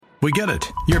We get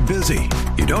it. You're busy.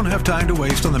 You don't have time to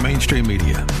waste on the mainstream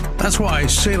media. That's why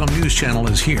Salem News Channel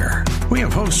is here. We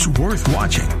have hosts worth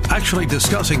watching, actually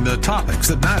discussing the topics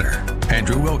that matter.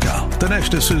 Andrew Wilkow,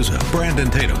 Dinesh D'Souza, Brandon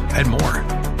Tatum, and more.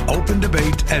 Open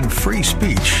debate and free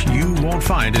speech you won't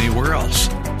find anywhere else.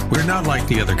 We're not like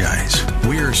the other guys.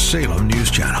 We're Salem News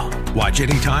Channel. Watch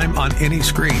anytime on any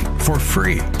screen for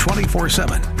free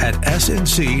 24/7 at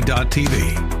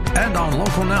snc.tv and on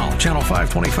Local Now, Channel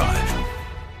 525.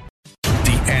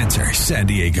 The Answer San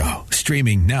Diego.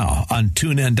 Streaming now on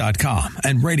TuneIn.com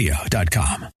and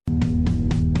Radio.com.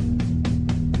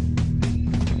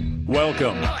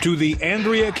 Welcome to the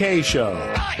Andrea Kaye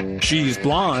Show. She's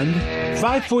blonde,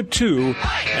 5'2",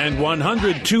 and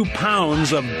 102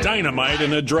 pounds of dynamite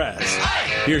in a dress.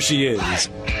 Here she is,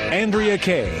 Andrea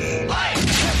Kaye.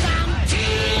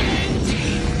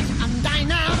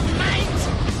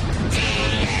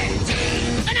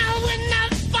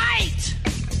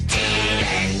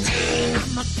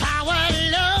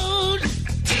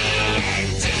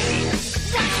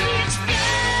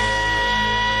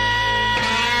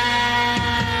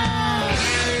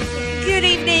 Good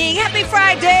evening. Happy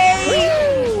Friday.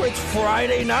 Woo, it's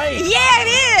Friday night. Yeah, it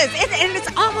is. And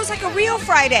it's almost like a real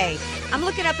Friday. I'm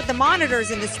looking up at the monitors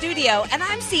in the studio, and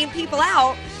I'm seeing people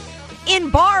out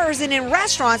in bars and in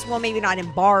restaurants. Well, maybe not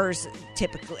in bars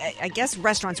typically. I guess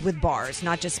restaurants with bars,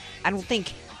 not just, I don't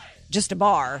think just a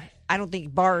bar. I don't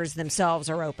think bars themselves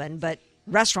are open, but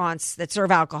restaurants that serve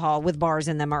alcohol with bars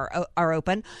in them are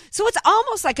open. So it's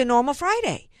almost like a normal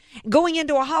Friday going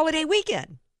into a holiday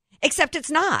weekend, except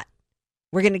it's not.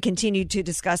 We're going to continue to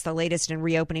discuss the latest in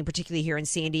reopening, particularly here in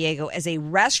San Diego, as a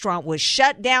restaurant was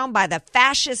shut down by the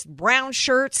fascist brown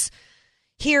shirts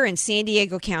here in San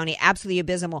Diego County. Absolutely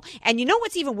abysmal. And you know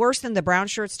what's even worse than the brown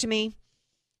shirts to me?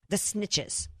 The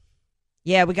snitches.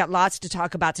 Yeah, we got lots to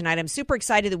talk about tonight. I'm super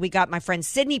excited that we got my friend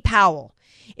Sidney Powell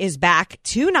is back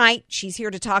tonight. She's here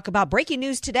to talk about breaking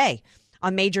news today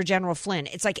on Major General Flynn.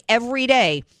 It's like every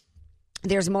day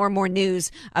there's more and more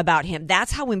news about him.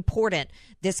 That's how important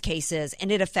this case is,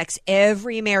 and it affects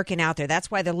every American out there. That's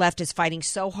why the left is fighting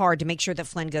so hard to make sure that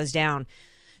Flynn goes down.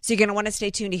 So you're going to want to stay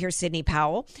tuned to hear Sidney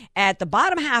Powell. At the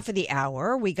bottom half of the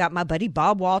hour, we got my buddy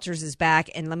Bob Walters is back,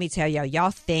 and let me tell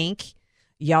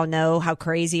y'all know how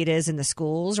crazy it is in the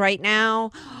schools right now.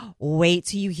 Wait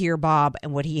till you hear Bob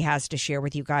and what he has to share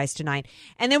with you guys tonight.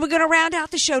 And then we're going to round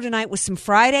out the show tonight with some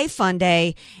Friday Fun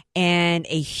Day and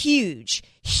a huge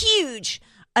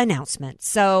announcement.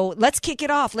 So let's kick it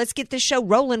off. Let's get this show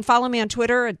rolling. Follow me on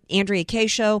Twitter at Andrea Kaye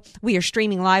Show. We are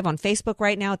streaming live on Facebook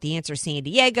right now at The Answer San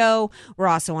Diego. We're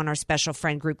also on our special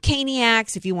friend group,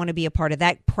 Caniacs. If you want to be a part of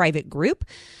that private group,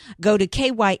 go to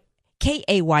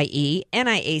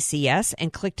KAYENIACS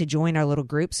and click to join our little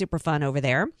group. Super fun over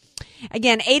there.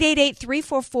 Again,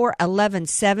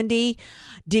 888-344-1170.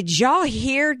 Did y'all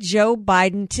hear Joe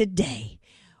Biden today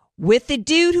with the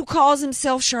dude who calls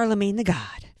himself Charlemagne the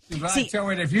God? I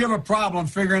tell you, if you have a problem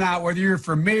figuring out whether you're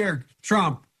for me or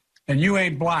Trump, then you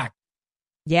ain't black.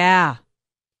 Yeah,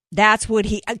 that's what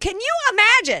he... Can you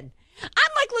imagine?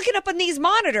 I'm like looking up on these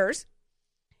monitors,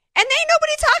 and ain't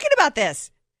nobody talking about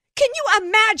this. Can you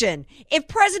imagine if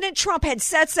President Trump had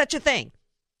said such a thing?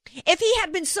 If he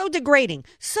had been so degrading,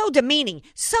 so demeaning,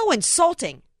 so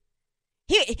insulting?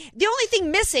 The only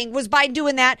thing missing was by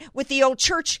doing that with the old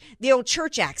church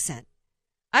accent.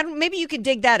 Maybe you can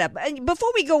dig that up. Before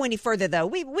we go any further, though,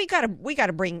 we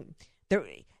gotta bring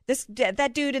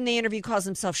that dude in the interview calls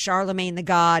himself Charlemagne the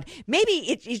God.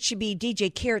 Maybe it should be DJ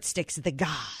Carrot Sticks the God.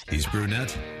 He's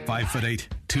brunette, 5'8",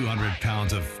 200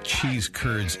 pounds of cheese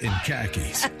curds in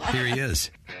khakis. Here he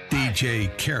is,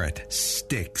 DJ Carrot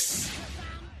Sticks.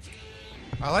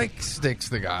 I like Sticks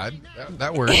the God.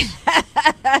 That works.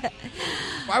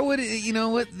 Why would it, you know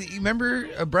what?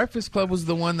 Remember, Breakfast Club was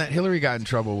the one that Hillary got in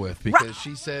trouble with because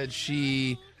she said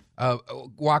she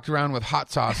walked around with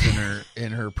hot sauce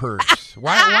in her purse.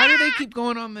 Why do they keep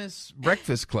going on this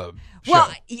Breakfast Club show?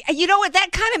 Well, you know what?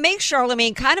 That kind of makes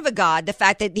Charlemagne kind of a god. The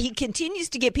fact that he continues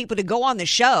to get people to go on the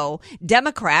show,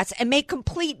 Democrats, and make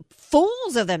complete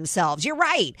fools of themselves. You're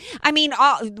right. I mean,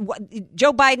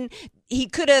 Joe Biden, he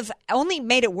could have only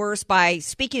made it worse by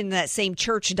speaking in that same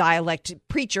church dialect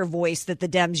preacher voice that the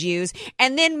Dems use,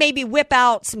 and then maybe whip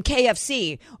out some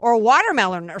KFC or a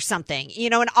watermelon or something,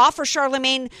 and offer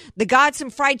Charlemagne the God some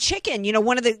fried chicken.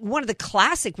 One of the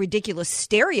classic ridiculous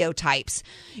stereotypes.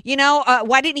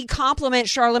 Why didn't he compliment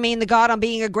Charlemagne the God on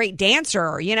being a great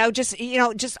dancer?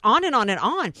 Just on and on and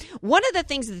on. One of the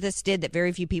things that this did that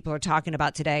very few people are talking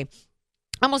about today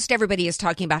Almost everybody is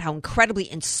talking about how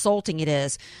incredibly insulting it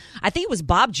is. I think it was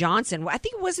Bob Johnson. I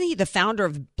think wasn't he the founder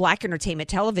of Black Entertainment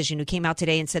Television who came out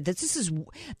today and said that this is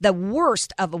the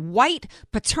worst of a white,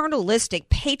 paternalistic,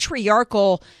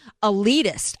 patriarchal,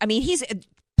 elitist. I mean,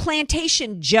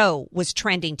 Plantation Joe was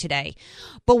trending today.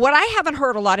 But what I haven't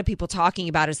heard a lot of people talking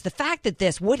about is the fact that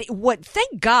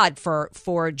thank God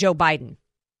for Joe Biden,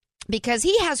 because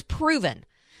he has proven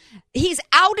he's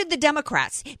outed the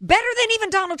Democrats better than even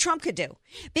Donald Trump could do,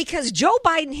 because Joe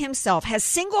Biden himself has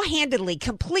single-handedly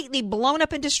completely blown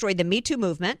up and destroyed the Me Too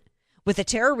movement with the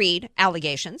Tara Reade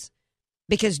allegations,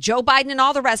 because Joe Biden and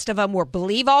all the rest of them were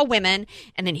believe all women.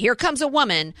 And then here comes a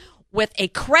woman with a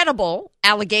credible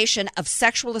allegation of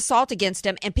sexual assault against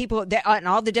him, and and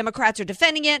all the Democrats are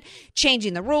defending it,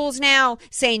 changing the rules now,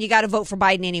 saying you got to vote for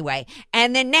Biden anyway.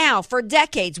 And then now, for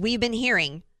decades, we've been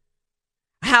hearing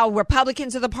how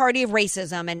Republicans are the party of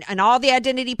racism and all the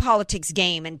identity politics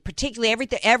game, and particularly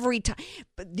every time,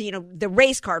 the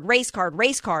race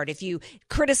card. If you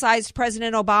criticized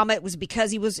President Obama, it was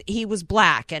because he was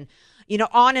black, and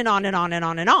on and on and on and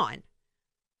on and on.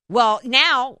 Well,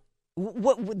 now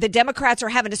the Democrats are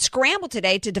having to scramble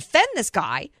today to defend this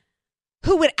guy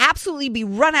who would absolutely be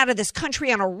run out of this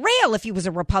country on a rail if he was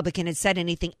a Republican and said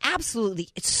anything. Absolutely,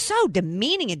 it's so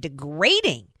demeaning and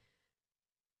degrading.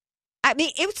 I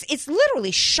mean, it's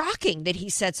literally shocking that he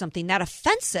said something that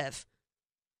offensive,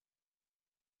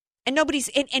 and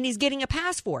he's getting a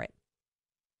pass for it.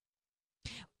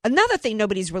 Another thing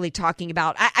nobody's really talking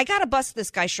about, I got to bust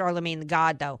this guy Charlemagne the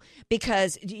God, though,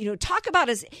 because, talk about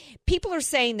people are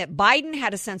saying that Biden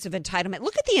had a sense of entitlement.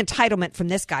 Look at the entitlement from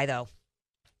this guy, though.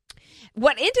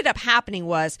 What ended up happening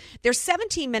was they're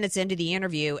 17 minutes into the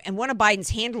interview, and one of Biden's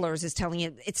handlers is telling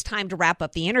him it's time to wrap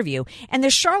up the interview. And the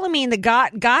Charlemagne the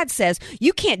God says,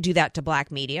 you can't do that to black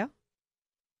media.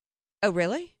 Oh,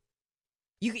 really?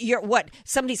 You're what?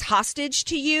 Somebody's hostage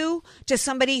to you? To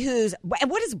somebody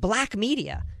and what is black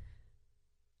media?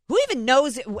 Who even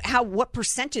knows what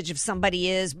percentage of somebody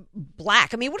is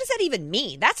black? I mean, what does that even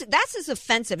mean? That's as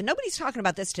offensive. And nobody's talking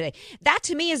about this today. That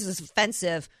to me is as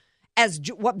offensive as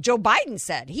what Joe Biden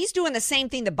said. He's doing the same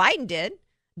thing that Biden did,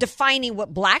 defining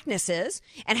what blackness is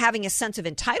and having a sense of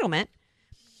entitlement.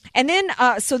 And then,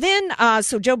 so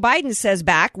Joe Biden says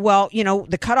back, well,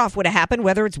 the cutoff would have happened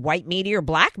whether it's white media or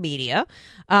black media,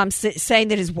 saying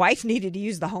that his wife needed to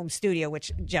use the home studio,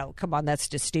 which, Joe, come on, that's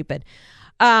just stupid.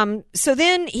 So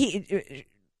then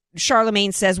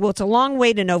Charlemagne says, well, it's a long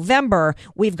way to November.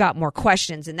 We've got more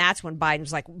questions. And that's when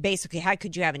Biden's like, basically, how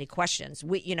could you have any questions?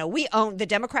 We own, the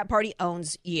Democrat Party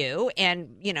owns you,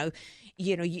 and,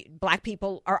 black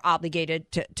people are obligated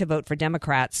to vote for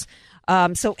Democrats.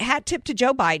 So hat tip to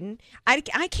Joe Biden.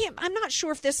 I'm not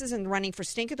sure if this is in the running for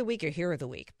Stink of the Week or Hero of the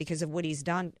Week because of what he's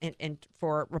done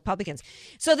for Republicans.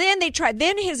 So then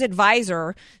then his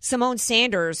advisor, Simone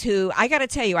Sanders, who I got to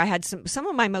tell you, I had some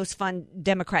of my most fun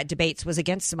Democrat debates was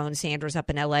against Simone Sanders up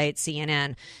in LA at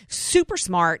CNN. Super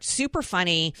smart, super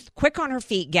funny, quick on her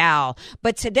feet gal.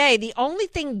 But today, the only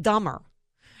thing dumber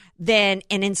than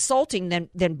insulting than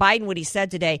Biden, what he said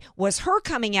today, was her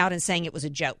coming out and saying it was a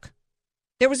joke.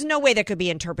 There was no way that could be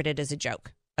interpreted as a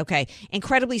joke. Okay.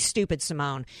 Incredibly stupid,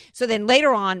 Simone. So then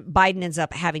later on, Biden ends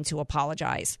up having to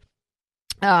apologize.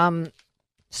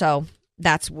 So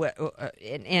that's what,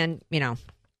 the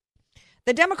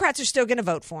Democrats are still going to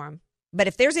vote for him. But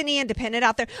if there's any independent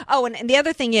out there. Oh, and the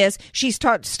other thing is she's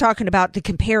talking about the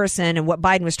comparison and what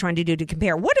Biden was trying to do to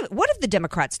compare. What have the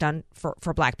Democrats done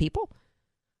for black people?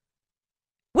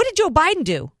 What did Joe Biden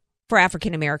do for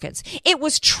African Americans? It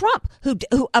was Trump who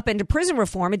up into prison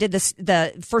reform and did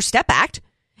the First Step Act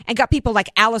and got people like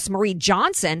Alice Marie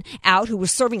Johnson out, who was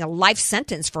serving a life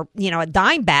sentence for, a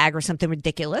dime bag or something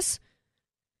ridiculous.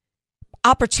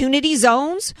 Opportunity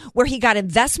zones where he got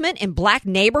investment in black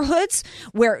neighborhoods,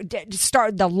 where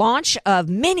started the launch of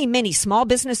many, many small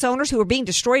business owners who are being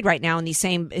destroyed right now in these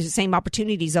same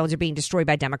opportunity zones are being destroyed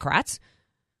by Democrats.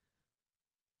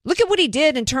 Look at what he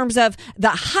did in terms of the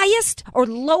highest or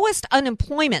lowest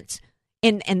unemployment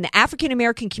in the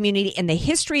African-American community in the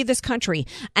history of this country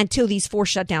until these 4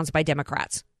 shutdowns by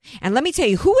Democrats. And let me tell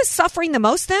you, who is suffering the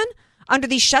most then under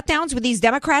these shutdowns with these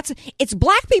Democrats? It's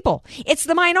black people. It's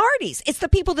the minorities. It's the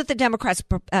people that the Democrats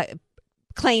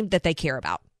claim that they care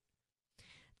about.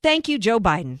 Thank you, Joe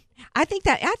Biden. I think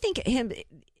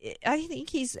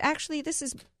he's actually, this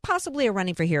is possibly a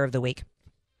running for Hero of the Week.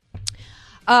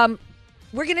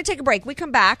 We're going to take a break. We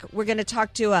come back. We're going to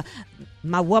talk to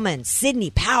my woman, Sidney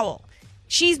Powell.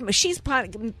 She's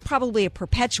probably a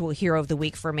perpetual Hero of the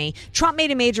Week for me. Trump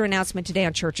made a major announcement today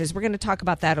on churches. We're going to talk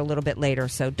about that a little bit later.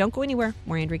 So don't go anywhere.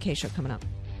 More Andrea Kaye Show coming up.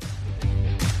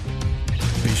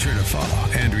 sure to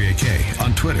follow Andrea Kaye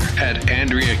on Twitter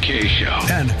 @AndreaKayeShow.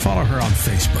 and follow her on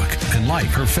Facebook and like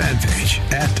her fan page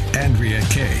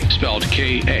 @AndreaKaye. Spelled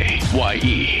Kaye.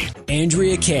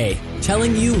 Andrea Kaye,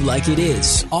 telling you like it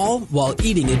is, all while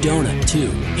eating a donut,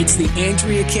 too. It's the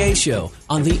Andrea Kaye Show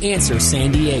on The Answer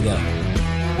San Diego.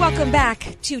 Welcome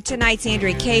back to tonight's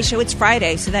Andrea Kaye Show. It's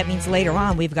Friday, so that means later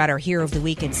on we've got our Hero of the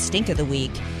Week and Stink of the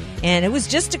Week. And it was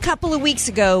just a couple of weeks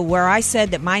ago where I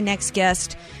said that my next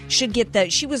guest should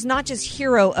get she was not just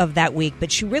hero of that week,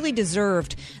 but she really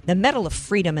deserved the Medal of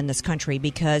Freedom in this country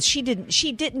because she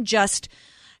didn't just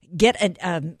get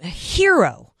a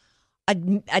hero,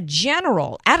 a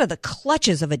general out of the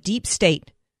clutches of a deep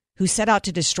state who set out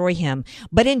to destroy him.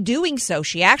 But in doing so,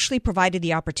 she actually provided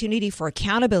the opportunity for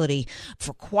accountability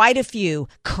for quite a few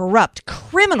corrupt,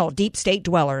 criminal deep state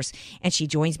dwellers. And she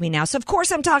joins me now. So, of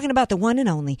course, I'm talking about the one and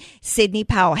only Sidney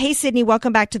Powell. Hey, Sidney,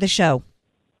 welcome back to the show.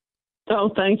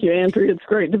 Oh, thank you, Andrea. It's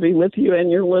great to be with you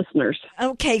and your listeners.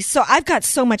 Okay, so I've got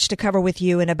so much to cover with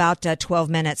you in about 12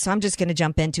 minutes, so I'm just going to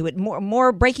jump into it.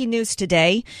 More breaking news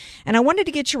today, and I wanted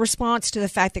to get your response to the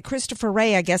fact that Christopher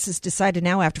Wray, I guess, has decided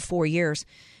now after 4 years,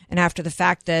 and after the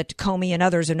fact that Comey and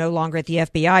others are no longer at the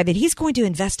FBI, that he's going to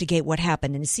investigate what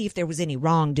happened and see if there was any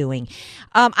wrongdoing.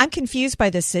 I'm confused by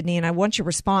this, Sidney, and I want your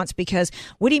response because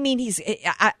what do you mean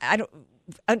I don't...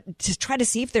 to try to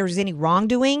see if there was any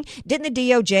wrongdoing? Didn't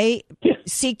the DOJ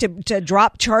seek to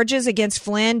drop charges against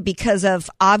Flynn because of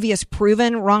obvious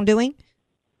proven wrongdoing?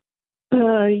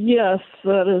 Yes,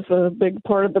 that is a big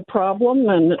part of the problem,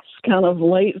 and it's kind of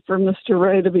late for Mr.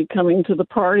 Wray to be coming to the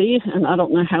party, and I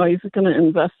don't know how he's going to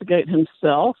investigate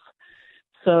himself.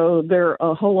 So there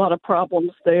are a whole lot of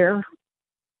problems there.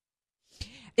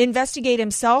 Investigate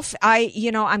himself.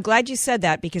 I'm glad you said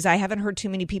that because I haven't heard too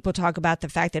many people talk about the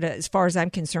fact that as far as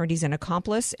I'm concerned, he's an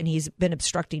accomplice and he's been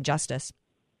obstructing justice.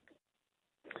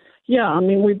 Yeah, I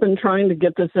mean, we've been trying to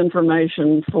get this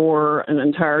information for an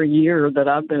entire year that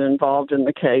I've been involved in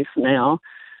the case now,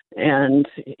 and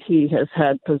he has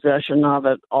had possession of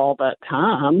it all that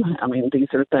time. I mean, these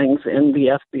are things in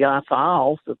the FBI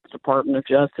files that the Department of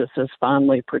Justice has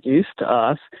finally produced to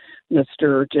us.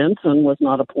 Mr. Jensen was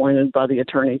not appointed by the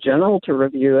Attorney General to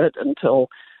review it until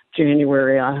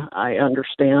January, I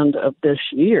understand, of this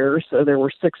year. So there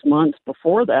were 6 months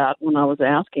before that when I was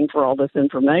asking for all this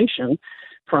information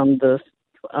from the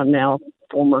now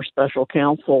former special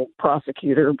counsel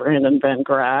prosecutor, Brandon Van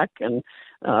Grack, and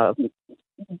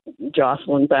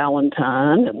Jocelyn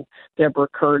Ballantyne and Deborah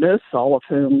Curtis, all of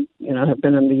whom, have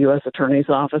been in the U.S. Attorney's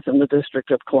Office in the District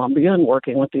of Columbia and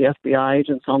working with the FBI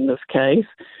agents on this case.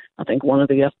 I think one of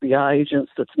the FBI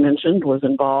agents that's mentioned was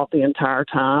involved the entire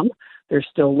time. There's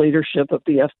still leadership of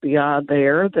the FBI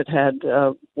there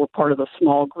that were part of the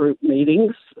small group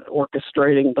meetings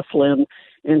orchestrating the Flynn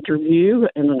interview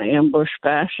in an ambush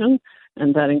fashion.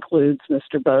 And that includes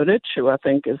Mr. Bowditch, who I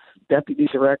think is deputy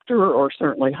director or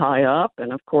certainly high up.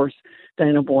 And, of course,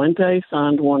 Dana Boente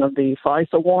signed one of the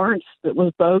FISA warrants that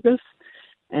was bogus.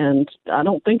 And I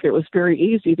don't think it was very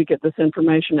easy to get this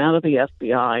information out of the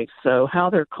FBI. So how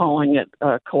they're calling it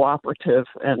cooperative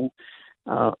and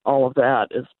all of that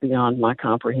is beyond my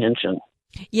comprehension.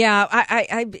 Yeah,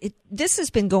 this has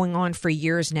been going on for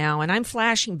years now, and I'm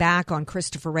flashing back on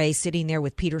Christopher Wray sitting there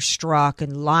with Peter Strzok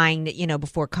and lying,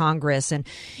 before Congress, and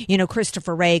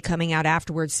Christopher Wray coming out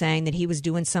afterwards saying that he was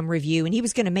doing some review and he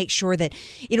was going to make sure that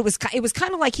it was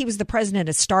kind of like he was the president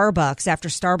of Starbucks after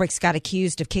Starbucks got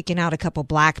accused of kicking out a couple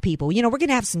black people. We're going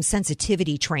to have some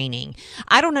sensitivity training.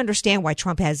 I don't understand why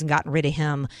Trump hasn't gotten rid of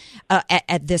him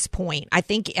at this point. I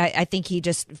think he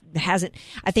just hasn't.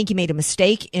 I think he made a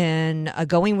mistake in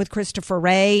going with Christopher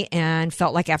Wray and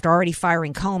felt like after already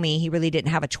firing Comey, he really didn't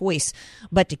have a choice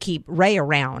but to keep Wray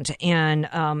around. And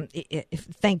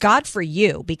thank God for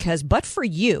you, because but for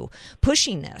you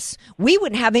pushing this, we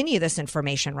wouldn't have any of this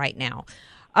information right now.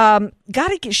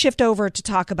 Got to shift over to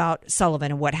talk about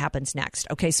Sullivan and what happens next.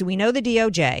 Okay, so we know the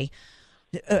DOJ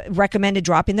recommended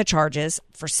dropping the charges.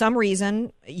 For some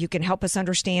reason, you can help us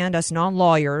understand, us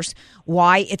non-lawyers,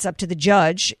 why it's up to the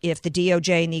judge if the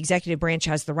DOJ and the executive branch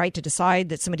has the right to decide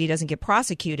that somebody doesn't get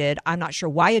prosecuted. I'm not sure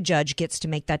why a judge gets to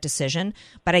make that decision,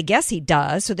 but I guess he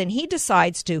does. So then he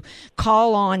decides to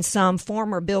call on some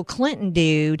former Bill Clinton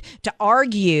dude to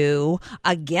argue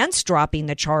against dropping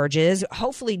the charges,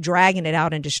 hopefully dragging it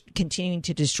out and continuing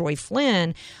to destroy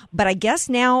Flynn. But I guess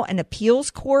now an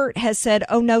appeals court has said,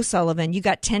 oh no, Sullivan, you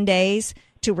got 10 days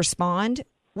to respond.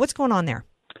 What's going on there?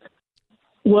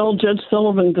 Well, Judge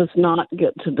Sullivan does not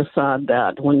get to decide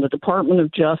that. When the Department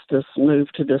of Justice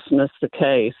moved to dismiss the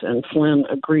case and Flynn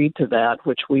agreed to that,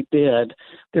 which we did,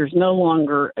 there's no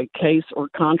longer a case or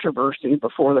controversy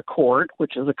before the court,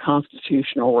 which is a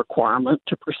constitutional requirement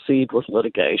to proceed with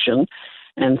litigation.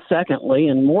 And secondly,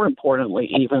 and more importantly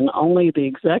even, only the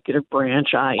executive branch,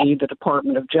 i.e. the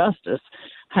Department of Justice,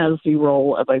 has the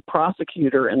role of a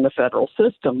prosecutor in the federal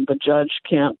system. The judge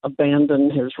can't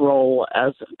abandon his role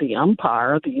as the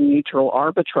umpire, the neutral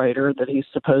arbitrator that he's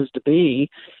supposed to be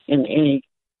in any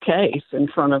case in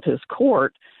front of his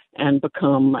court, and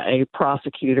become a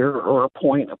prosecutor or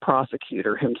appoint a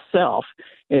prosecutor himself.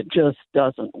 It just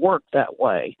doesn't work that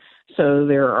way. So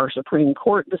there are Supreme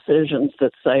Court decisions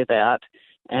that say that,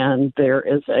 and there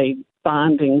is a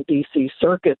binding D.C.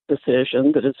 Circuit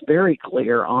decision that is very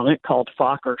clear on it called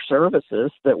Fokker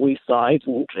Services that we cite,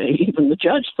 and even the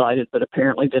judge cited but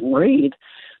apparently didn't read,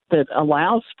 that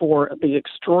allows for the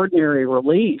extraordinary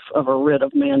relief of a writ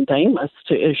of mandamus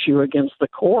to issue against the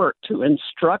court to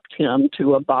instruct him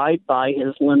to abide by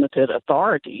his limited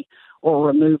authority or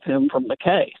remove him from the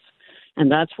case. And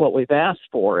that's what we've asked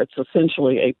for. It's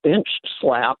essentially a bench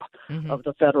slap of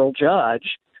the federal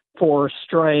judge for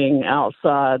straying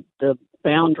outside the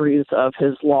boundaries of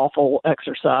his lawful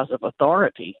exercise of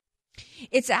authority.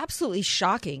 It's absolutely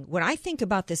shocking. When I think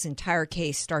about this entire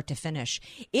case start to finish,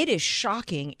 it is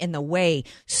shocking in the way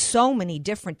so many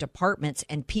different departments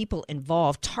and people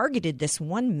involved targeted this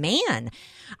one man.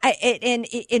 And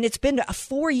it's been a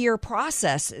 4-year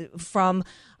process from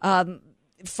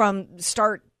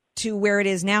start to where it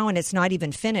is now, and it's not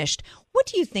even finished. What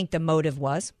do you think the motive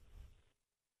was?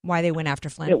 Why they went after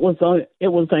Flynn? It was a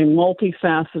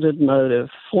multifaceted motive.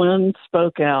 Flynn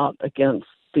spoke out against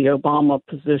the Obama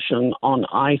position on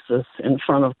ISIS in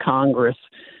front of Congress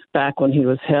back when he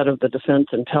was head of the Defense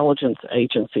Intelligence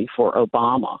Agency for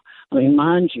Obama. I mean,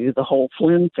 mind you, the whole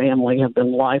Flynn family have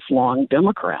been lifelong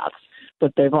Democrats,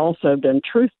 but they've also been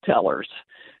truth tellers,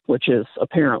 which is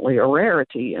apparently a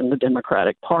rarity in the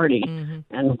Democratic Party,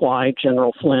 and why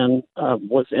General Flynn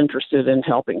was interested in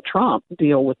helping Trump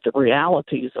deal with the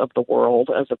realities of the world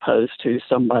as opposed to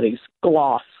somebody's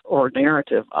gloss or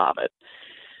narrative of it.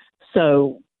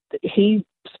 So he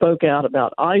spoke out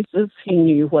about ISIS. He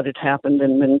knew what had happened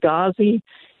in Benghazi.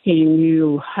 He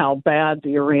knew how bad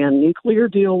the Iran nuclear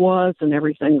deal was and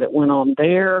everything that went on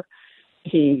there.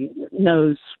 He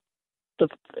knows the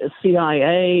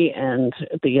CIA and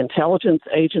the intelligence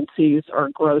agencies are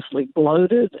grossly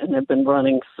bloated and have been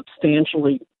running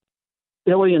substantially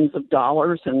billions of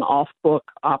dollars in off-book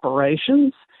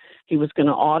operations. He was going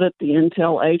to audit the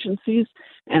intel agencies,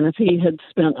 and if he had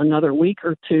spent another week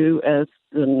or two as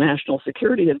the national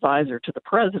security advisor to the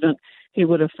president, he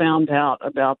would have found out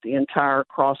about the entire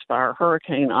Crossfire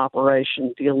Hurricane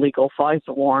operation, the illegal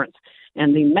FISA warrants,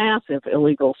 and the massive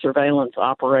illegal surveillance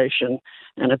operation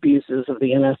and abuses of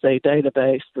the NSA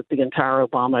database that the entire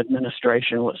Obama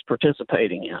administration was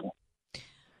participating in.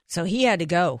 So he had to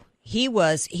go. He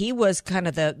was kind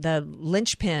of the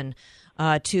linchpin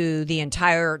to the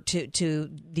entire to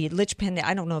the linchpin.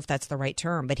 I don't know if that's the right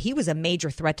term, but he was a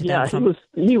major threat to them.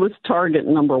 He was target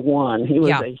number one. He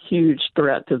was a huge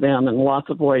threat to them in lots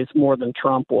of ways, more than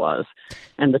Trump was.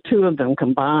 And the two of them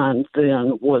combined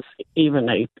then was even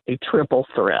a triple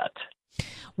threat.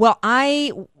 Well,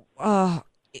 I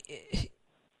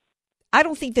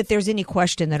don't think that there's any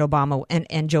question that Obama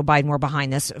and Joe Biden were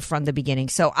behind this from the beginning.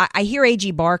 So I hear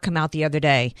A.G. Barr come out the other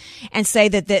day and say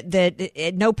that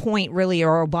at no point really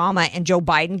are Obama and Joe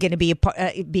Biden going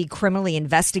to be criminally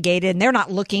investigated, and they're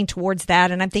not looking towards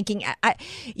that. And I'm thinking,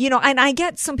 and I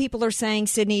get some people are saying,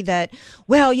 Sydney, that,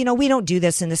 well, we don't do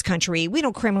this in this country. We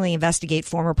don't criminally investigate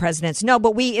former presidents. No,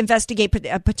 but we investigate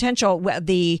potential.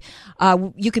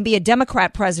 You can be a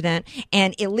Democrat president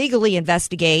and illegally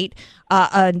investigate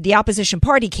the opposition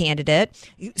party candidate,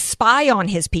 spy on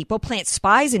his people, plant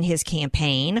spies in his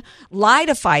campaign, lie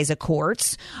to FISA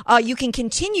courts. You can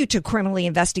continue to criminally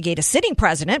investigate a sitting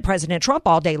president, President Trump,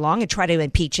 all day long and try to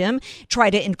impeach him,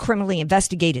 try to criminally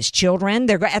investigate his children.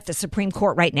 They're at the Supreme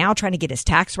Court right now trying to get his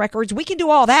tax records. We can do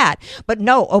all that. But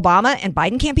no, Obama and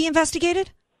Biden can't be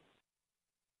investigated?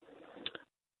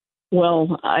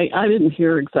 Well, I didn't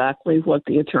hear exactly what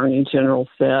the Attorney General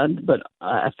said, but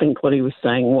I think what he was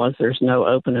saying was there's no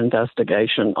open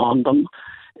investigation on them.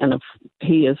 And if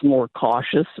he is more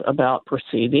cautious about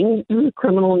proceeding in a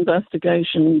criminal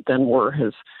investigation than were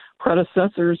his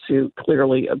predecessors, who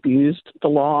clearly abused the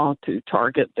law to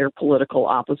target their political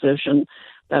opposition.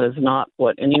 That is not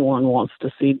what anyone wants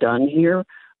to see done here.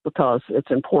 because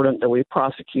it's important that we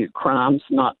prosecute crimes,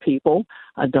 not people.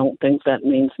 I don't think that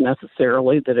means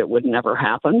necessarily that it would never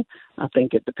happen. I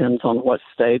think it depends on what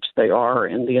stage they are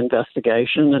in the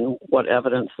investigation and what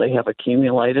evidence they have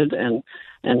accumulated and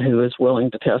who is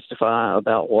willing to testify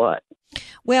about what.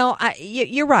 Well,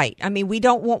 you're right. I mean, we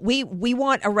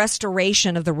want a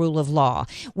restoration of the rule of law.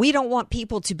 We don't want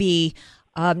people to be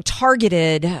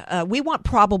targeted. We want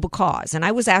probable cause. And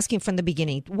I was asking from the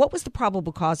beginning, what was the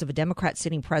probable cause of a Democrat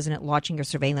sitting president launching a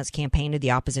surveillance campaign of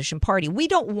the opposition party? We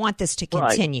don't want this to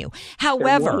continue.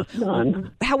 Right.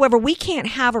 However, we can't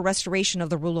have a restoration of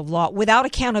the rule of law without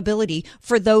accountability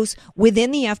for those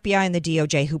within the FBI and the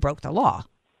DOJ who broke the law.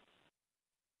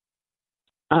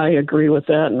 I agree with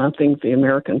that, and I think the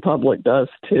American public does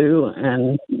too,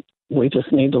 and we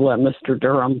just need to let Mr.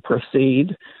 Durham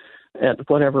proceed at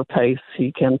whatever pace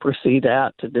he can proceed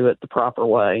at to do it the proper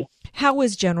way. How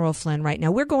is General Flynn right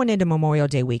now? We're going into Memorial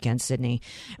Day weekend, Sydney,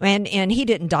 and he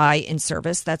didn't die in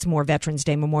service. That's more Veterans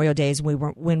Day. Memorial Day is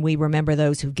when we remember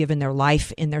those who've given their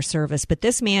life in their service. But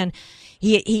this man,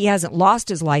 he hasn't lost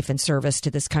his life in service to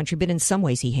this country, but in some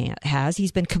ways he has.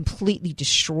 He's been completely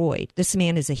destroyed. This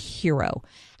man is a hero.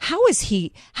 How is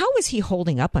he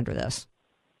holding up under this?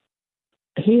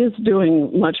 He is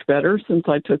doing much better since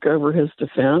I took over his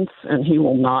defense, and he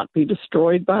will not be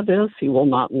destroyed by this. He will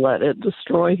not let it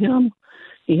destroy him.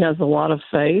 He has a lot of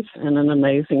faith and an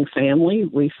amazing family.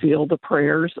 We feel the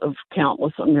prayers of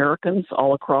countless Americans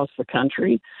all across the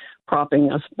country,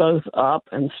 propping us both up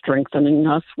and strengthening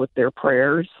us with their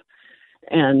prayers.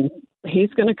 And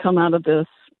he's going to come out of this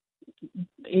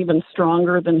even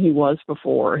stronger than he was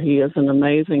before. He is an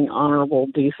amazing, honorable,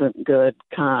 decent, good,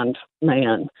 kind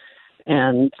man.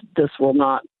 And this will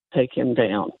not take him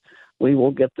down. We will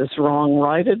get this wrong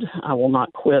righted. I will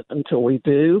not quit until we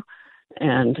do,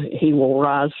 and he will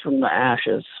rise from the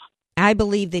ashes. I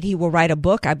believe that he will write a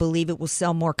book. I believe it will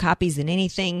sell more copies than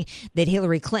anything that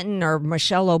Hillary Clinton or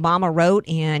Michelle Obama wrote,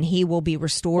 and he will be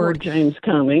restored. Or James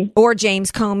Comey. Or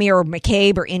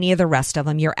McCabe or any of the rest of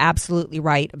them. You're absolutely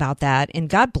right about that. And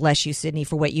God bless you, Sydney,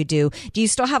 for what you do. Do you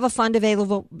still have a fund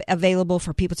available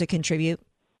for people to contribute?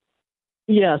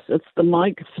 Yes, it's the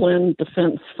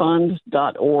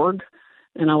MikeFlynnDefenseFund.org.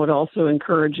 And I would also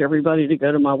encourage everybody to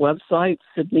go to my website,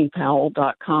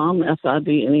 SydneyPowell.com,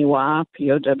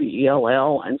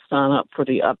 SIDNEYPOWELL, and sign up for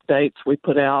the updates we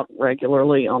put out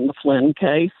regularly on the Flynn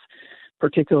case,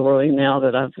 particularly now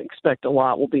that I expect a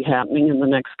lot will be happening in the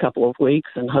next couple of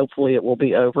weeks, and hopefully it will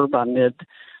be over by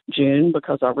mid-June,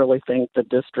 because I really think the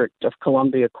District of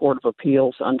Columbia Court of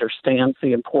Appeals understands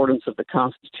the importance of the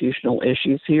constitutional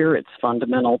issues here. It's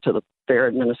fundamental to the fair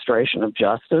administration of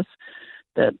justice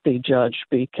that the judge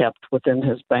be kept within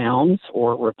his bounds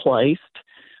or replaced.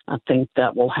 I think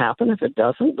that will happen. If it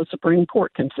doesn't, the Supreme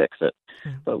Court can fix it.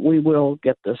 But we will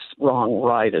get this wrong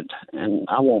righted, and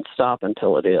I won't stop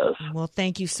until it is. Well,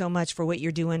 thank you so much for what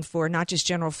you're doing for not just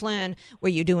General Flynn,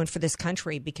 what you're doing for this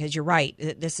country, because you're right.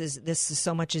 This is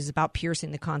so much is about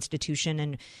piercing the Constitution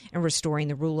and restoring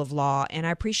the rule of law. And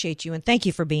I appreciate you, and thank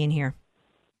you for being here.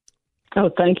 Oh,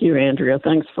 thank you, Andrea.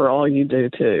 Thanks for all you do,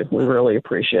 too. We really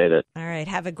appreciate it. All right.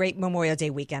 Have a great Memorial Day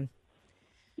weekend.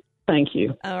 Thank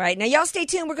you. All right. Now, y'all stay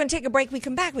tuned. We're going to take a break. We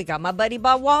come back. We got my buddy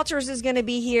Bob Walters is going to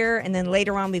be here. And then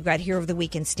later on, we've got Hero of the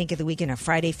Week and Stink of the Week in a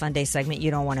Friday Fun Day segment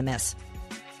you don't want to miss.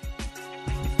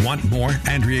 Want more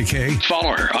Andrea Kaye?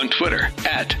 Follow her on Twitter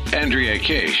at Andrea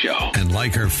Kaye Show. And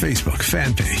like her Facebook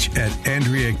fan page at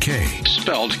Andrea Kaye.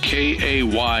 Spelled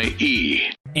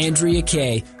Kaye. Andrea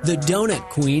Kaye, the donut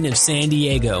queen of San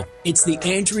Diego. It's the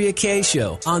Andrea Kaye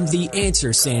Show on The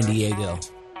Answer San Diego.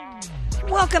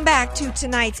 Welcome back to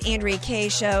tonight's Andrea Kaye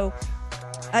Show.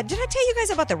 Did I tell you guys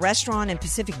about the restaurant in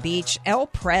Pacific Beach? El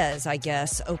Prez, I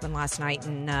guess, opened last night,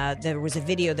 and there was a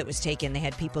video that was taken. They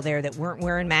had people there that weren't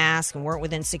wearing masks and weren't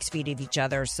within 6 feet of each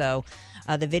other. So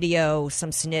the video,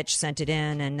 some snitch sent it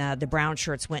in, and the brown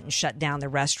shirts went and shut down the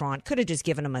restaurant. Could have just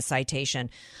given them a citation.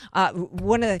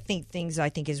 One of the things I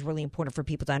think is really important for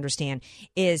people to understand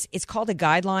is it's called a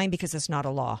guideline because it's not a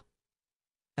law.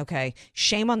 Okay.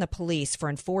 Shame on the police for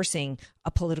enforcing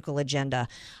a political agenda.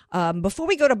 Before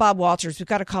we go to Bob Walters, we've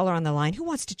got a caller on the line who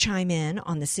wants to chime in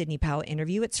on the Sidney Powell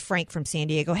interview. It's Frank from San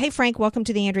Diego. Hey, Frank, welcome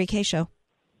to the Andrea Kaye Show.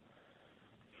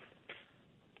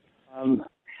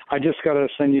 I just got to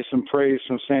send you some praise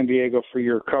from San Diego for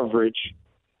your coverage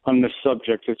on this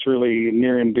subject. It's really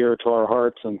near and dear to our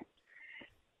hearts. And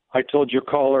I told your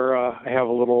caller I have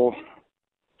a little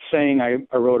saying I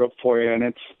wrote up for you, and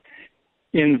it's,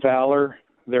 in valor,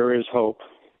 there is hope.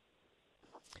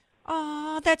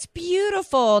 Oh, that's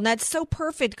beautiful. And that's so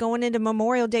perfect going into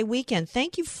Memorial Day weekend.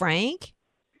 Thank you, Frank.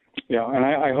 And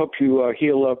I hope you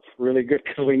heal up really good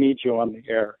because we need you on the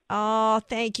air. Oh,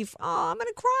 thank you. Oh, I'm going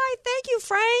to cry. Thank you,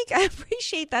 Frank. I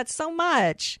appreciate that so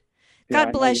much.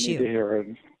 God bless you. Need to hear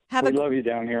it. We love you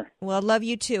down here. Well, love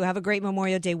you too. Have a great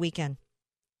Memorial Day weekend.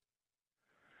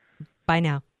 Bye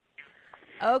now.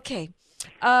 Okay.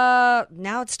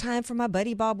 Now it's time for my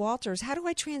buddy Bob Walters. How do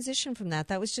I transition from that?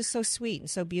 That was just so sweet and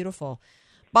so beautiful.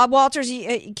 Bob Walters,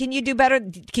 can you do better?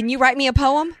 Can you write me a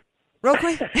poem real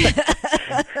quick?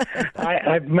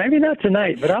 I maybe not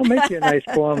tonight, but I'll make you a nice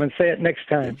poem and say it next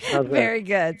time. Very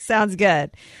good. Sounds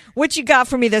good. What you got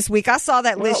for me this week? I saw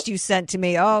that list you sent to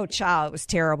me. Oh, child, it was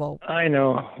terrible. I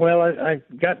know. Well, I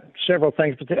got several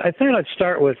things, but I thought I'd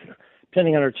start with,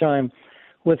 depending on our time,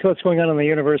 with what's going on in the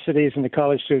universities and the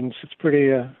college students. It's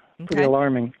pretty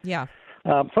alarming. Yeah.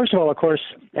 First of all, of course,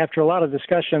 after a lot of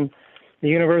discussion, the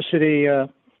university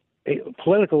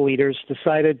political leaders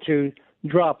decided to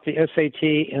drop the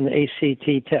SAT and the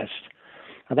ACT test.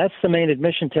 Now, that's the main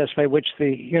admission test by which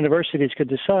the universities could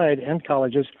decide, and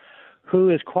colleges, who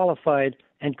is qualified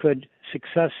and could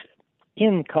success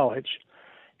in college.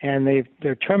 And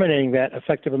they're terminating that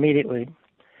effective immediately.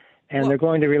 And they're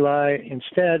going to rely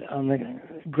instead on the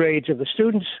grades of the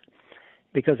students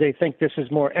because they think this is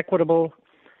more equitable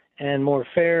and more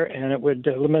fair, and it would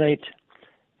eliminate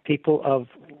people of,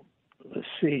 let's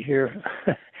see here,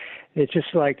 it's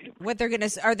just like... What they're going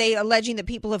to... Are they alleging that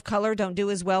people of color don't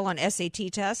do as well on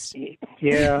SAT tests?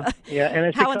 Yeah. And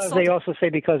it's because they also say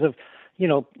because of,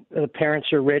 the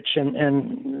parents are rich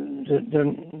and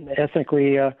they're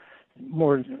ethnically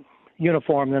more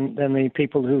uniform than the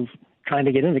people who've trying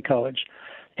to get into college.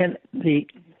 And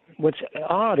what's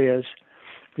odd is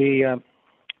there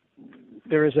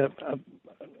is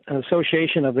an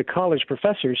association of the college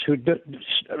professors who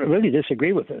really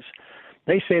disagree with this.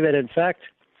 They say that, in fact,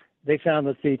 they found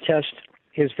that the test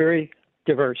is very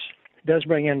diverse. It does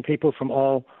bring in people from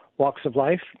all walks of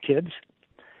life, kids,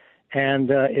 and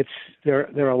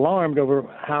they're alarmed over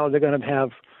how they're going to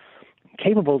have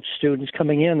capable students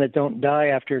coming in that don't die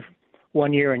after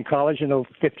 1 year in college,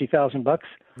 $50,000.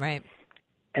 Right.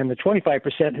 And the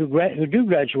 25% who do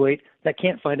graduate that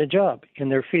can't find a job in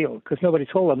their field because nobody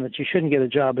told them that you shouldn't get a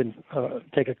job and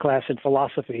take a class in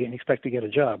philosophy and expect to get a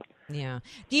job. Yeah.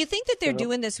 Do you think that they're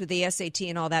doing this with the SAT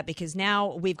and all that because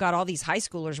now we've got all these high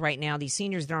schoolers right now, these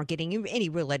seniors that aren't getting any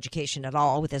real education at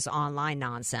all with this online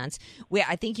nonsense?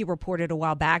 I think you reported a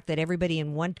while back that everybody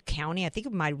in one county, I think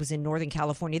it was in Northern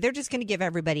California, they're just going to give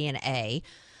everybody an A.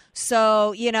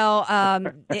 So,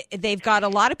 they've got a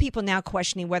lot of people now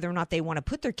questioning whether or not they want to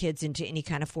put their kids into any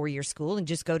kind of four-year school and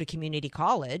just go to community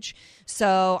college.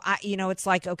 So, it's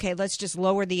like, okay, let's just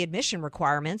lower the admission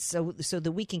requirements so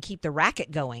that we can keep the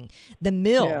racket going. The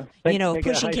mill,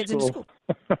 pushing kids into school.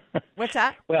 What's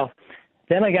that? Well,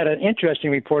 then I got an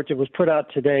interesting report that was put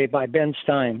out today by Ben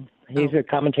Stein. He's a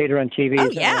commentator on TV. Oh,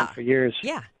 yeah. For years.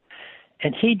 Yeah.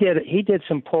 And he did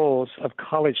some polls of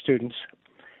college students,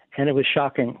 and it was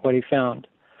shocking what he found.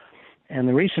 And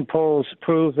the recent polls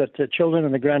prove that the children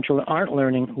and the grandchildren aren't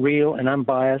learning real and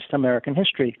unbiased American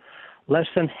history. Less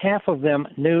than half of them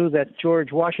knew that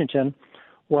George Washington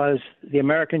was the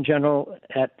American general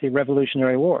at the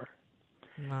Revolutionary War.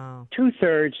 Wow.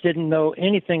 2/3 didn't know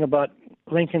anything about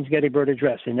Lincoln's Gettysburg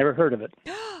Address. They never heard of it.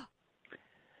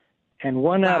 And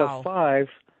 1 out of 5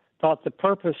 thought the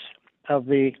purpose of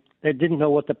they didn't know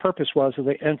what the purpose was of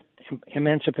the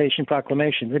Emancipation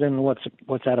Proclamation. They didn't know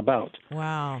what's that about.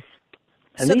 Wow.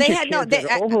 And so they had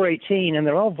they're over 18 and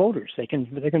they're all voters. They can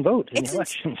vote in the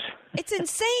elections. It's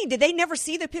insane. Did they never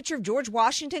see the picture of George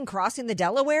Washington crossing the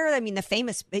Delaware? I mean, the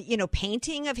famous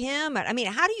painting of him. I mean,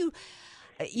 how do you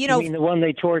You mean the one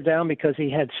they tore down because he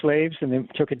had slaves and they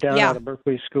took it down out of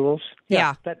Berkeley schools?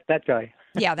 Yeah. That guy.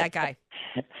 Yeah, that guy.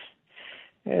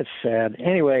 It's sad.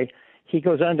 Anyway, he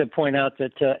goes on to point out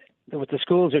that what the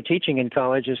schools are teaching in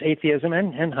college is atheism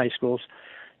and high schools,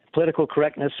 political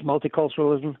correctness,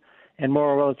 multiculturalism, and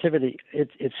moral relativity.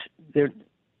 It's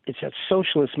a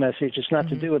socialist message. It's not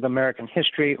to do with American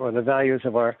history or the values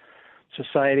of our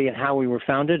society and how we were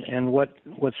founded and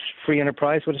what's free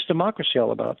enterprise, what is democracy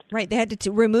all about. Right. They had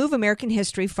to remove American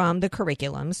history from the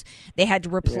curriculums. They had to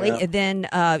replace then,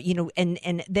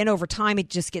 and then over time it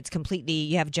just gets completely,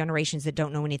 you have generations that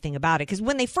don't know anything about it. Because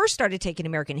when they first started taking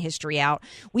American history out,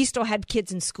 we still had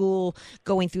kids in school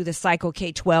going through the cycle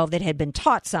K-12 that had been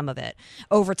taught some of it.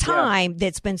 Over time,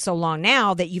 that's been so long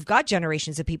now that you've got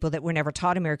generations of people that were never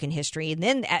taught American history. And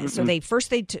then, so they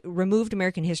removed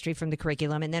American history from the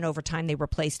curriculum, and then over time they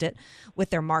replaced it with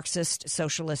their Marxist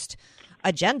socialist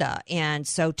agenda. And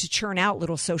so to churn out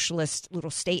little socialist,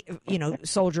 little state,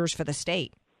 soldiers for the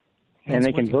state. And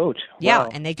they can vote. Yeah, wow.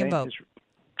 And they can vote.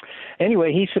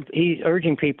 anyway, he's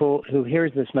urging people who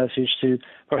hears this message to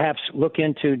perhaps look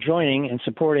into joining and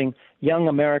supporting Young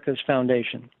America's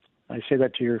Foundation. I say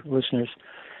that to your listeners,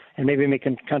 and maybe make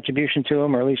a contribution to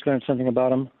them, or at least learn something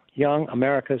about them. Young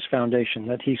America's Foundation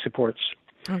that he supports.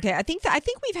 Okay, I think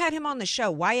we've had him on the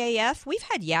show. YAF, we've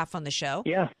had YAF on the show.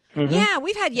 Yeah, yeah,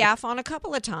 we've had YAF on a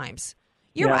couple of times.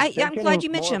 You're right. I'm glad you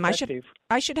mentioned him.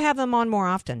 I should have him on more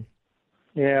often.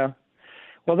 Yeah.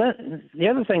 Well, the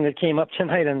other thing that came up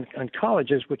tonight in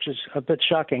colleges, which is a bit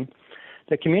shocking,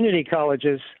 the community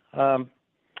colleges are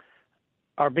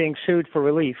being sued for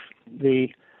relief. The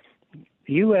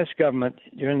U.S. government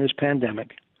during this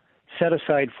pandemic set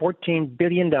aside $14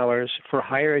 billion for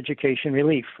higher education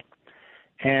relief.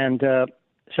 And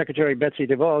Secretary Betsy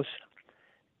DeVos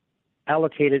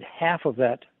allocated half of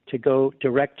that to go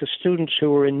direct to students who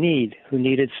were in need, who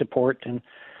needed support, and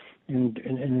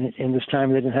in this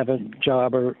time they didn't have a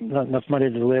job or not enough money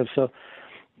to live. So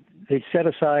they set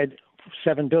aside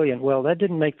 $7 billion. Well, that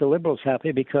didn't make the liberals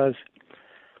happy, because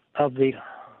of the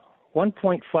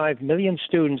 1.5 million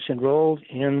students enrolled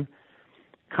in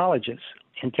colleges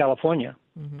in California,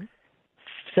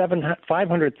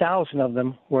 500,000 of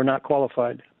them were not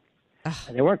qualified.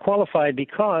 And they weren't qualified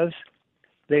because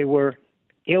they were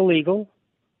illegal,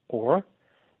 or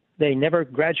they never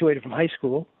graduated from high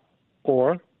school,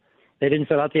 or they didn't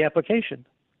fill out the application.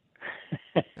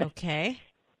 Okay.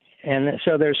 And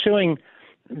so they're suing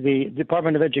the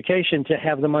Department of Education to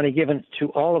have the money given to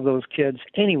all of those kids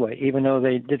anyway, even though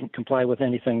they didn't comply with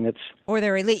anything that's... Or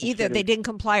they're either they didn't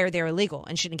comply or they're illegal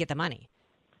and shouldn't get the money.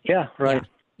 Yeah, right.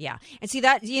 Yeah. And see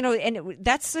that, and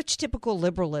that's such typical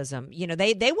liberalism.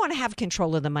 They want to have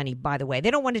control of the money, by the way. They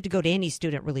don't want it to go to any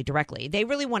student really directly. They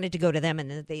really want it to go to them,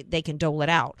 and they can dole it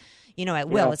out, at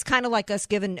will. Yeah. It's kind of like us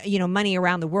giving, money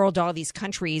around the world to all these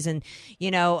countries, and,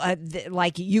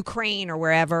 like Ukraine or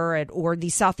wherever, or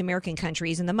these South American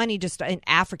countries, and the money just in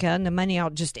Africa, and the money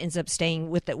all just ends up staying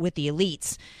with the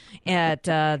elites at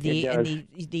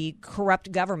the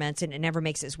corrupt governments, and it never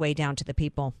makes its way down to the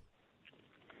people.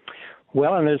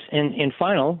 Well, and there's in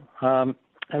final,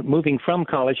 moving from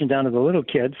college and down to the little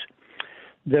kids,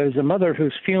 there's a mother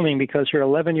who's fuming because her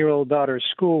 11-year-old daughter's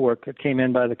schoolwork that came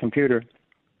in by the computer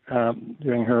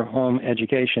during her home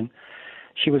education.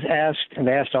 She was asked, and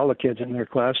they asked all the kids in their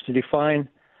class, to define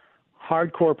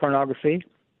hardcore pornography,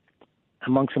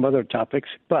 among some other topics,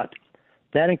 but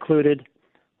that included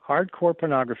hardcore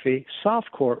pornography,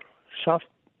 softcore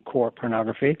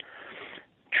pornography,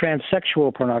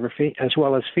 transsexual pornography, as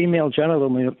well as female genital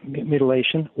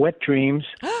mutilation, wet dreams,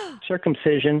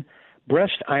 circumcision,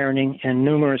 breast ironing, and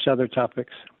numerous other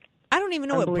topics. I don't even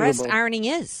know what breast ironing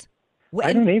is.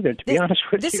 I don't either, to be honest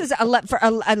with you. This is for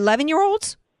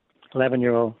 11-year-olds?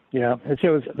 11-year-old, yeah. It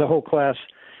was the whole class.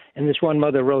 And this one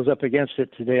mother rose up against it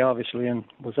today, obviously, and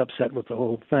was upset with the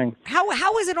whole thing.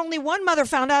 How is it only one mother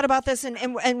found out about this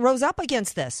and rose up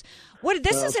against this?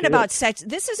 This isn't about sex.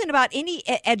 This isn't about any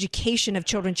education of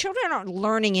children. Children aren't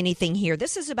learning anything here.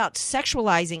 This is about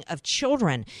sexualizing of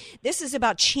children. This is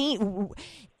about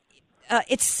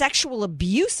it's sexual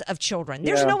abuse of children.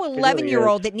 There's no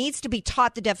 11-year-old that needs to be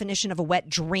taught the definition of a wet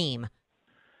dream.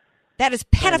 That is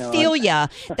pedophilia.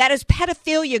 That is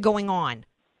pedophilia going on,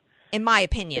 in my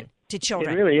opinion, to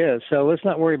children. It really is. So let's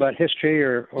not worry about history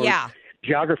or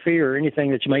geography or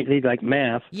anything that you might need, like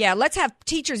math. Yeah, let's have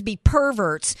teachers be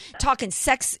perverts talking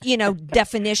sex,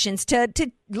 definitions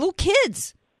to little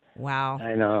kids. Wow.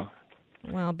 I know.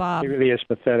 Well, Bob. It really is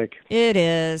pathetic. It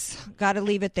is. Got to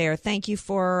leave it there. Thank you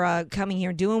for coming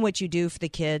here, doing what you do for the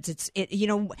kids.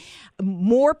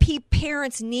 More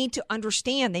parents need to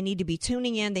understand. They need to be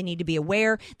tuning in. They need to be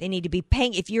aware. They need to be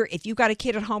paying. If you got a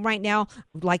kid at home right now,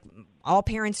 like all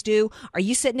parents do, are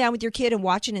you sitting down with your kid and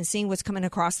watching and seeing what's coming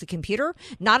across the computer?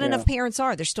 Not enough parents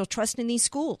are. They're still trusting these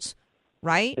schools.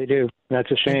 Right? They do.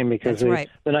 That's a shame because they're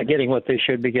not getting what they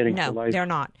should be getting for life. No, they're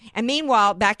not. And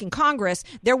meanwhile, back in Congress,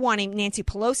 Nancy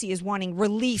Pelosi is wanting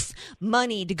relief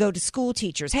money to go to school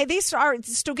teachers. Hey, they are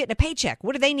still getting a paycheck.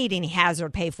 What do they need any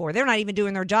hazard pay for? They're not even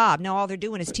doing their job. No, all they're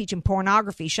doing is teaching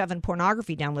pornography, shoving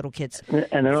pornography down little kids'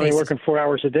 And they're only working 4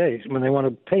 hours a day when they want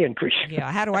a pay increase.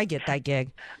 Yeah, how do I get that gig?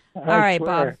 All right,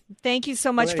 Bob. Thank you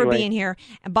so much for being here.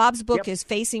 And Bob's book is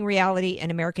Facing Reality in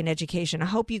American Education. I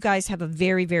hope you guys have a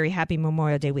very, very happy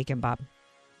Memorial Day weekend, Bob.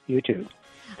 You too.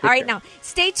 All right, now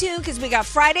stay tuned because we got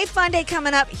Friday Fun Day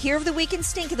coming up, Here of the Week and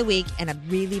Stink of the Week, and a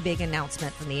really big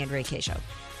announcement from the Andrea Kaye Show.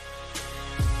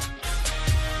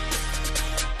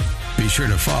 Be sure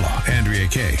to follow Andrea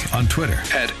Kaye on Twitter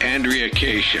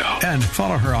 @AndreaKayeShow. And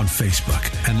follow her on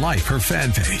Facebook and like her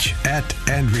fan page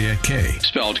 @AndreaKaye.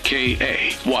 Spelled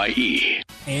Kaye.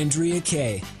 Andrea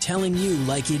Kaye, telling you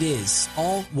like it is,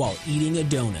 all while eating a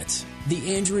donut.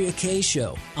 The Andrea Kaye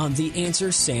Show on The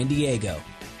Answer San Diego.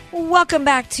 Welcome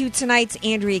back to tonight's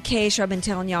Andrea Kaye Show. I've been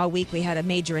telling you all week we had a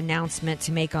major announcement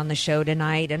to make on the show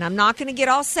tonight, and I'm not going to get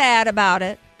all sad about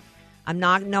it. I'm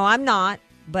not,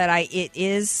 but it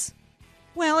is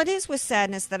with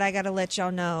sadness that I got to let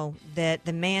y'all know that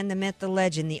the man, the myth, the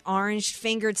legend, the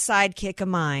orange-fingered sidekick of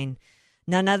mine,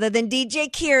 none other than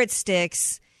DJ Carrot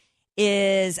Sticks,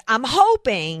 is, I'm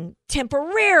hoping,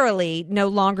 temporarily no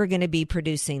longer going to be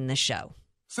producing the show.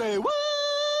 Say what?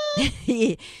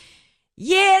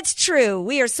 Yeah, it's true.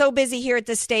 We are so busy here at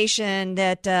the station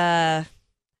that,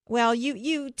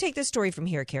 you take the story from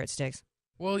here, Carrot Sticks.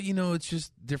 Well, it's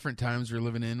just different times we're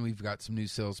living in. We've got some new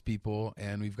salespeople,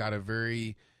 and we've got a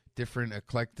very different,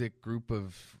 eclectic group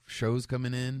of shows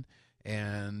coming in,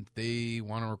 and they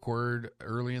want to record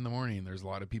early in the morning. There's a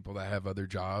lot of people that have other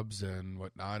jobs and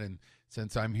whatnot, and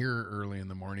since I'm here early in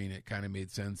the morning, it kind of made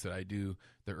sense that I do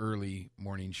the early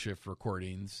morning shift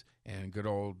recordings, and good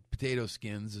old Potato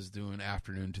Skins is doing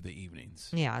afternoon to the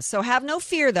evenings. Yeah, so have no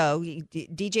fear, though.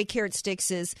 DJ Carrot Sticks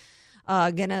is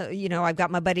I've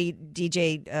got my buddy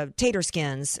DJ Tater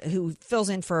Skins who fills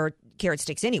in for Carrot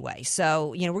Sticks anyway.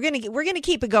 So we're gonna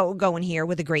keep it going here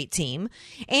with a great team,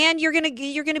 and you're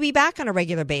gonna be back on a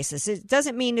regular basis. It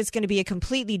doesn't mean it's going to be a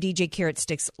completely DJ Carrot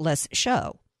Sticks less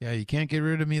show. Yeah, you can't get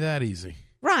rid of me that easy.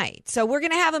 Right. So we're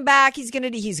going to have him back. He's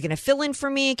going to fill in for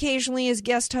me occasionally as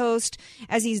guest host,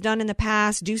 as he's done in the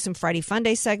past, do some Friday Fun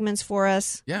Day segments for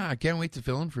us. Yeah, I can't wait to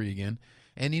fill in for you again.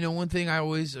 And one thing I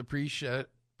always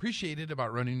appreciated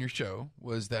about running your show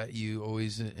was that you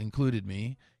always included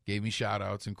me, gave me shout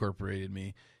outs, incorporated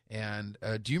me. And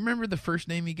do you remember the first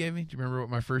name you gave me? Do you remember what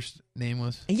my first name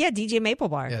was? Yeah, DJ Maple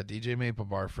Bar. Yeah, DJ Maple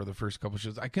Bar for the first couple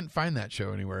shows. I couldn't find that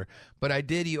show anywhere, but I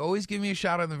did. You always give me a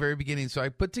shout out in the very beginning. So I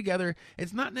put together,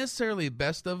 it's not necessarily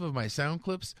best of my sound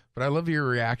clips, but I love your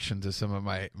reaction to some of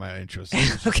my intros.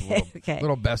 So okay.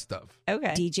 Little best of.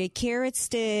 Okay. DJ Carrot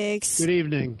Sticks. Good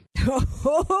evening.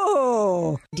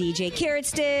 DJ Carrot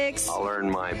Sticks. I'll earn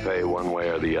my pay one way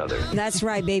or the other. That's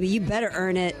right, baby. You better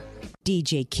earn it.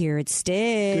 DJ Carrot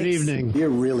Sticks. Good evening. You're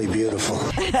really beautiful.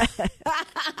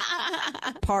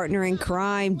 Partner in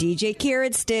crime, DJ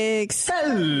Carrot Sticks.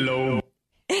 Hello.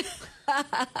 Are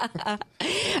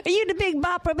you the big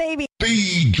bopper, baby?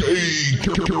 DJ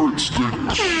Carrot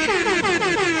Sticks.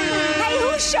 Hey,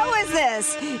 whose show is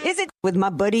this? Is it with my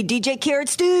buddy DJ Carrot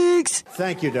Sticks?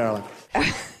 Thank you, darling.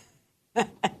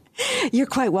 You're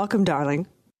quite welcome, darling.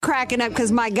 Cracking up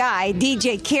because my guy,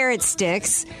 DJ Carrot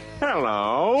Sticks.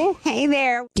 Hello. Hey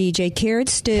there. DJ Carrot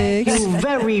Sticks. Thank you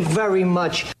very, very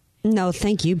much. No,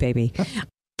 thank you, baby.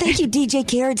 Thank you, DJ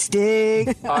Carrot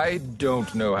Sticks. I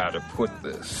don't know how to put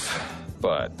this,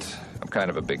 but I'm kind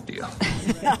of a big deal.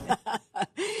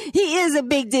 He is a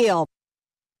big deal.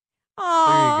 Aww.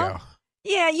 There you go.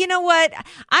 Yeah, you know what?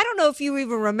 I don't know if you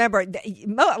even remember.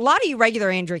 A lot of you regular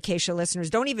Andrea Kaye Show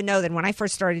listeners don't even know that when I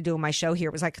first started doing my show here,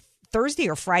 it was like Thursday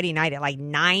or Friday night at like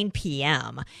 9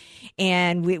 p.m.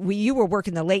 And you were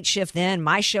working the late shift then.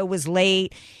 My show was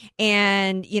late.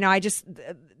 And, I just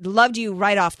loved you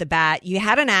right off the bat. You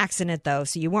had an accident, though,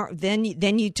 so you weren't. Then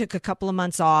you took a couple of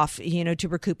months off, to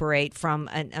recuperate from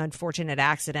an unfortunate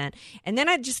accident. And then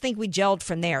I just think we gelled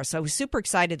from there. So I was super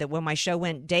excited that when my show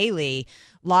went daily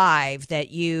live, that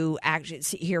you actually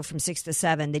here from 6 to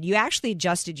 7, that you actually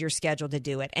adjusted your schedule to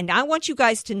do it. And I want you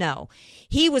guys to know,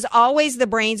 he was always the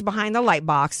brains behind the light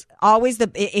box. Always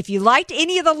if you liked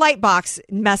any of the light box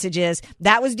messages,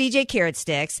 that was DJ Carrot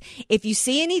Sticks. If you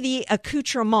see any of the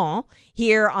accoutrement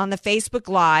here on the Facebook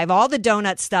Live, all the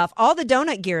donut stuff, all the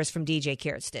donut gear is from DJ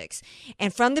Carrot Sticks.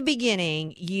 And from the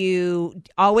beginning, you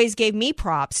always gave me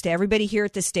props to everybody here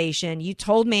at the station. You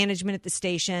told management at the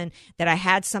station that I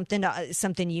had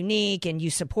something unique, and you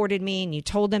supported me, and you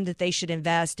told them that they should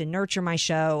invest and nurture my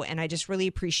show. And I just really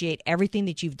appreciate everything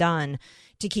that you've done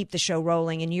to keep the show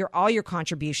rolling, and all your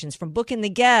contributions from booking the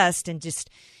guest and just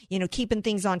keeping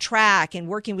things on track and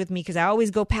working with me, because I always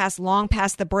go long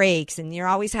past the breaks, and you're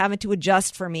always having to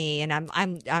adjust for me. And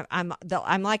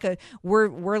I'm like a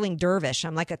whirling dervish.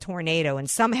 I'm like a tornado, and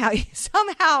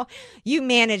somehow you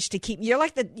manage to keep. You're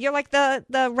like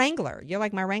the wrangler. You're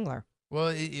like my wrangler. Well,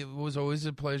 it was always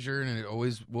a pleasure, and it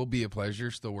always will be a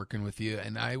pleasure still working with you.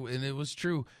 And it was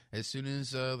true. As soon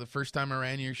as the first time I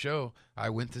ran your show, I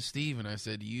went to Steve and I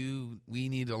said, we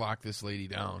need to lock this lady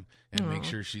down and make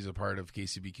sure she's a part of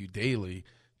KCBQ Daily,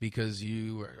 because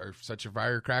you are such a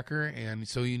firecracker and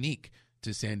so unique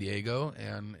to San Diego,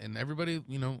 and everybody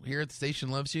here at the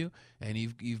station loves you, and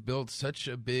you've built such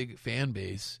a big fan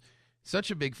base.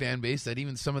 such a big fan base that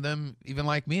even some of them even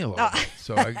like me a little bit.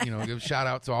 So I, give a shout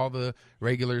out to all the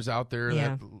regulars out there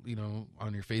that,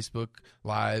 on your Facebook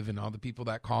Live and all the people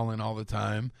that call in all the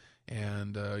time,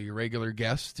 and your regular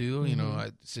guests too.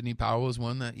 Sidney Powell was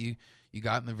one that you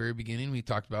got in the very beginning. We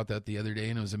talked about that the other day,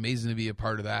 and it was amazing to be a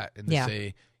part of that and to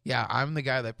say, I'm the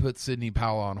guy that put Sidney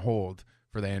Powell on hold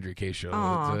for the Andrea Kaye Show.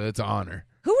 It's an honor.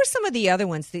 Who were some of the other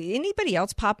ones? Anybody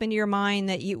else pop into your mind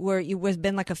that was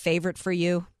been like a favorite for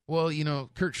you? Well,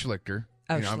 Kurt Schlichter.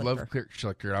 I love Kurt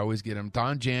Schlichter. I always get him.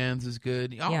 Don Jans is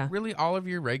good. Really, all of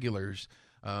your regulars.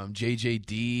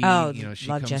 JJD. She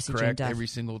comes Jesse correct Jane Duff. every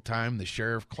single time. The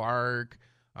Sheriff Clark.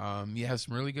 You have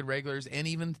some really good regulars, and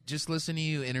even just listen to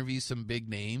you interview some big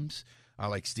names.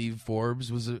 Like Steve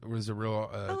Forbes was a real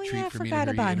treat for me to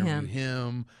hear you interview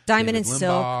him. Diamond David and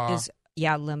Limbaugh, Silk is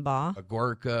Limbaugh.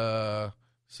 Agorka.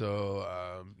 So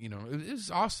it was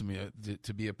awesome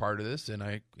to be a part of this, and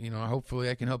I hopefully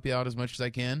I can help you out as much as I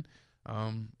can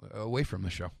away from the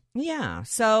show. Yeah.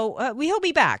 So he'll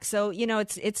be back. So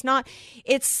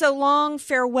it's so long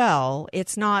farewell.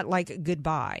 It's not like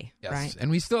goodbye. Yes. Right. And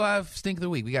we still have Stink of the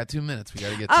Week. We got 2 minutes. We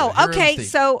got to get to Oh, Hero okay. of the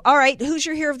So all right, who's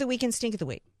your Hero of the Week and Stink of the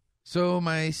Week? So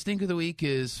my Stink of the Week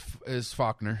is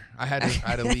Faulkner. I had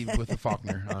to leave with the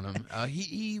Faulkner on him.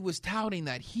 He was touting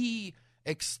that he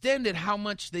extended how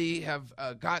much they have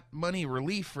got money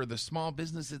relief for the small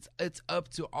business. It's up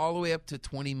to all the way up to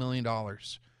 $20 million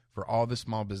for all the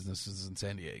small businesses in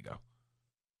San Diego.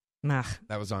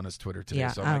 That was on his Twitter today.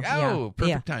 Yeah. So I'm like,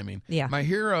 perfect timing. Yeah. My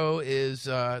hero is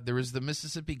there was the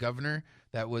Mississippi governor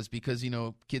that was because,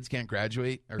 kids can't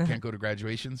graduate or can't go to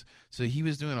graduations. So he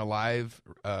was doing a live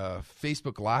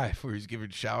Facebook Live where he's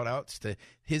giving shout outs to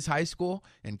his high school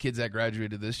and kids that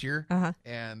graduated this year.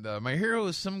 And my hero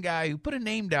is some guy who put a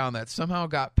name down that somehow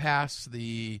got past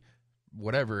the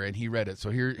whatever, and he read it.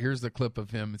 So here's the clip of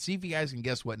him. And see if you guys can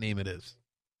guess what name it is.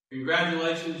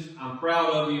 Congratulations. I'm proud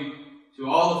of you. To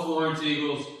all the Florence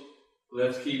Eagles,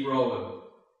 let's keep rolling.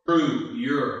 Drew,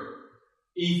 Ure,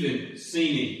 Ethan,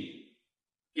 Cini,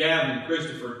 Gavin,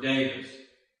 Christopher Davis,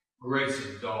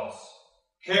 Grayson Doss,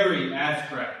 Harry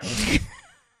Abstract.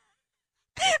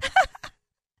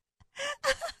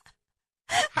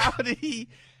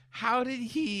 How did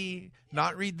he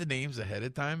not read the names ahead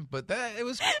of time? But it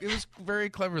was very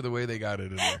clever the way they got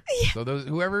it in there. So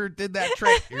whoever did that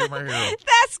trick, you're my hero.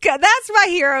 That's good. That's my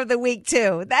Hero of the Week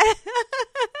too.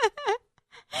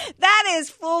 That is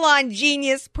full on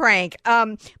genius prank.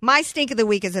 My Stink of the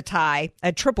Week is a tie,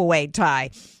 a triple Wade tie.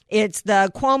 It's the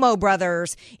Cuomo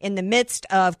brothers in the midst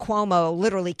of Cuomo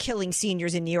literally killing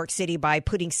seniors in New York City by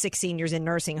putting 6 seniors in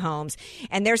nursing homes.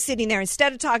 And they're sitting there,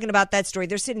 instead of talking about that story,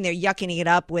 they're sitting there yucking it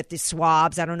up with the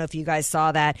swabs. I don't know if you guys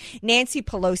saw that. Nancy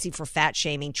Pelosi for fat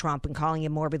shaming Trump and calling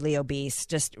him morbidly obese.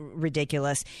 Just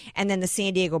ridiculous. And then the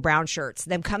San Diego brown shirts,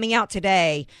 them coming out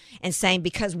today and saying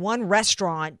because one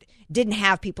restaurant didn't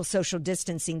have people social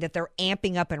distancing that they're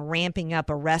amping up and ramping up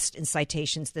arrest and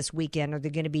citations this weekend, or they're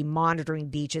going to be monitoring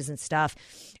beaches and stuff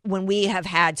when we have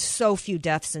had so few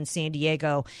deaths in San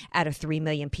Diego out of 3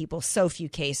 million people, so few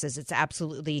cases. It's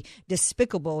absolutely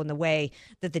despicable in the way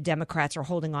that the Democrats are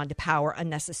holding on to power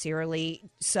unnecessarily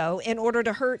so in order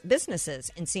to hurt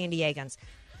businesses in San Diegans.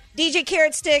 DJ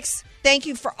Carrot Sticks, thank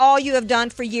you for all you have done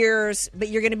for years, but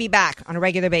you're going to be back on a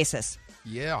regular basis.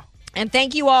 Yeah. And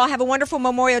thank you all. Have a wonderful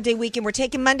Memorial Day weekend. We're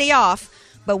taking Monday off,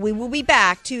 but we will be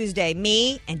back Tuesday.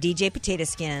 Me and DJ Potato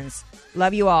Skins.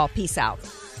 Love you all. Peace out.